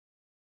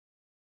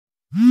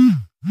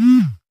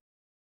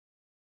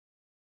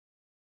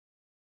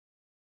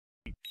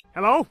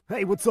Hello?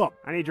 Hey, what's up?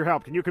 I need your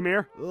help. Can you come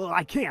here?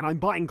 I can't. I'm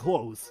buying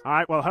clothes.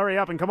 Alright, well hurry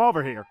up and come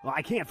over here.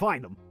 I can't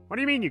find them. What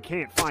do you mean you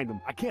can't find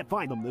them? I can't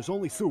find them. There's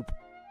only soup.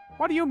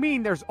 What do you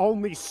mean there's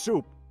only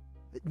soup?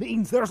 It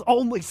means there's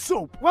only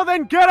soup. Well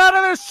then get out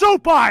of the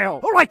soup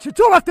aisle! Alright, you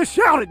don't have to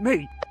shout at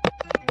me!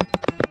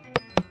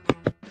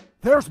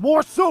 There's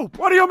more soup!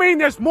 What do you mean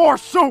there's more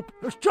soup?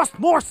 There's just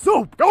more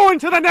soup! Go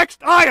into the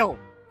next aisle!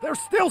 There's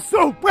still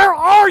soup! Where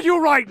are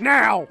you right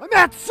now? I'm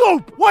at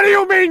soup! What do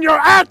you mean you're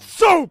at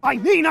soup? I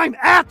mean I'm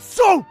at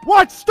soup!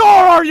 What store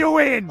are you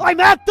in? I'm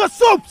at the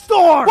soup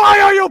store! Why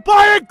are you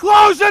buying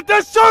clothes at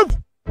the soup?